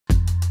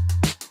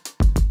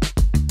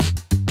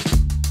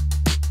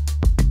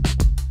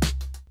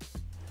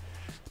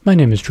My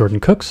name is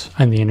Jordan Cooks.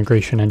 I'm the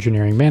Integration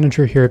Engineering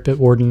Manager here at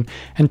Bitwarden,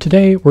 and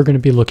today we're going to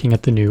be looking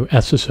at the new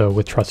SSO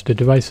with Trusted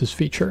Devices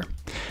feature.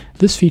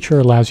 This feature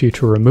allows you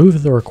to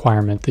remove the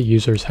requirement that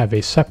users have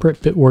a separate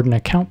Bitwarden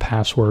account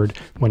password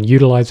when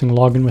utilizing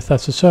Login with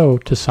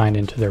SSO to sign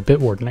into their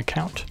Bitwarden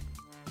account.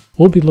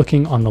 We'll be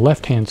looking on the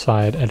left-hand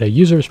side at a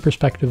user's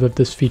perspective of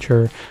this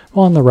feature,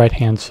 while on the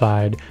right-hand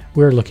side,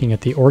 we're looking at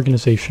the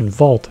organization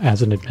vault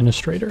as an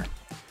administrator.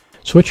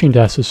 Switching to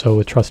SSO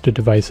with Trusted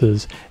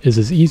Devices is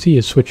as easy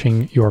as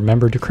switching your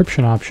member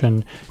decryption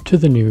option to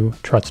the new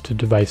Trusted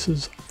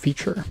Devices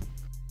feature.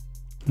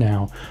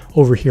 Now,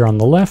 over here on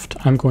the left,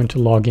 I'm going to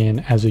log in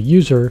as a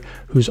user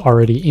who's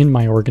already in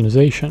my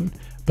organization,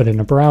 but in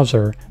a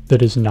browser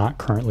that is not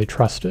currently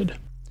trusted.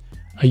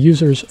 A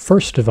user's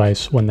first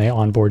device when they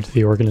onboard to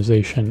the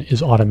organization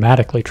is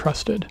automatically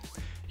trusted.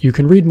 You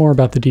can read more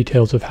about the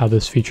details of how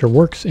this feature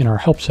works in our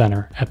Help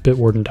Center at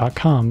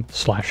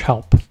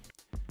bitwarden.com/help.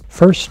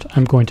 First,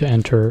 I'm going to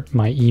enter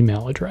my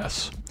email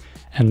address,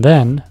 and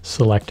then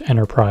select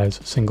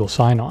Enterprise Single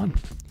Sign-On.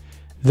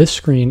 This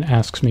screen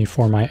asks me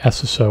for my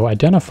SSO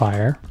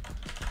identifier.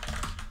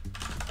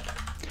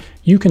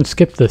 You can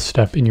skip this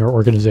step in your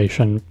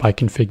organization by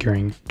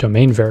configuring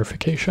domain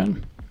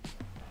verification.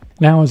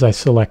 Now as I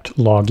select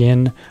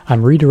Login,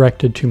 I'm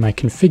redirected to my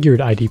configured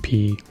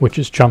IDP, which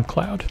is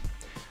JumpCloud.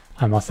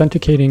 I'm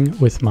authenticating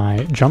with my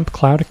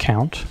JumpCloud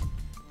account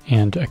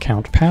and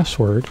account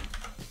password.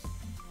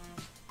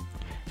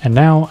 And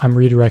now I'm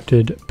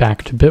redirected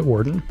back to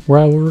Bitwarden,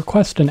 where I will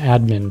request an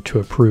admin to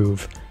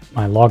approve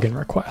my login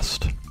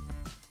request.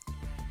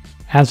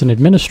 As an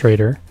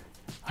administrator,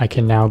 I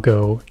can now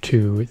go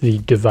to the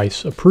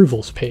Device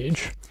Approvals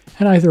page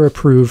and either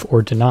approve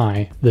or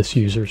deny this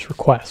user's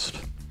request.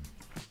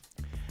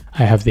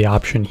 I have the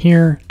option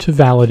here to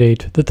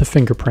validate that the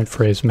fingerprint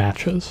phrase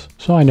matches,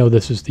 so I know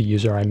this is the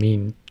user I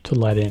mean to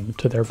let in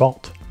to their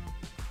vault.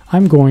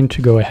 I'm going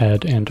to go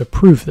ahead and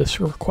approve this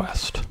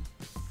request.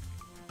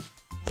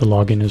 The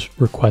login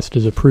request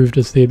is approved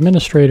as the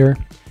administrator,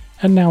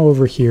 and now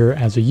over here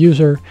as a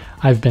user,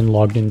 I've been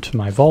logged into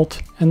my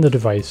vault and the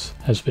device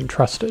has been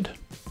trusted.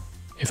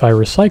 If I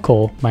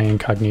recycle my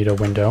incognito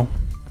window,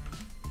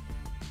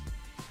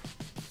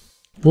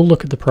 we'll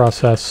look at the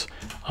process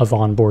of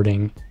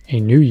onboarding a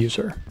new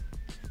user.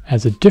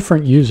 As a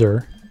different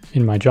user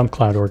in my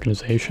JumpCloud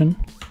organization,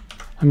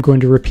 I'm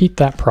going to repeat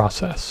that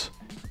process.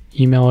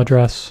 Email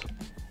address,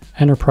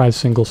 Enterprise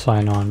Single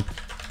Sign-On,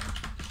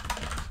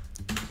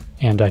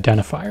 and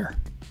identifier.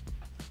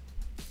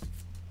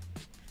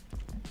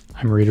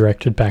 I'm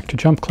redirected back to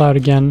JumpCloud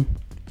again,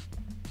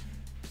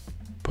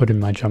 put in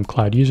my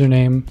JumpCloud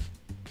username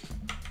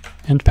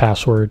and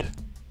password,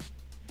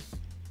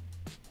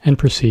 and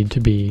proceed to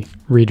be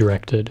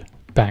redirected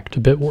back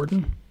to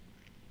Bitwarden.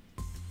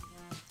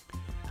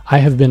 I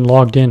have been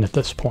logged in at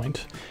this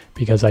point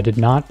because I did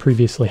not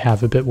previously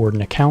have a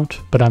Bitwarden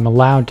account, but I'm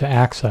allowed to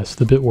access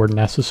the Bitwarden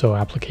SSO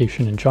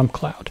application in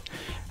JumpCloud.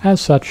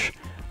 As such,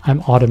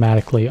 I'm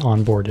automatically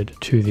onboarded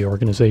to the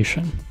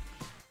organization.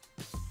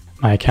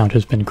 My account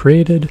has been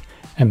created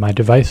and my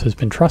device has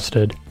been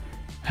trusted.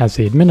 As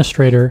the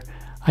administrator,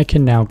 I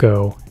can now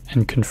go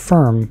and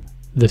confirm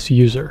this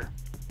user.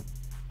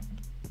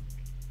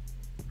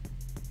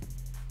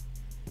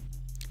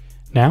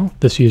 Now,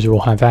 this user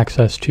will have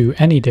access to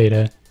any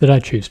data that I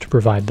choose to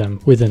provide them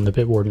within the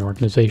Bitwarden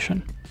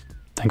organization.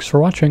 Thanks for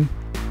watching.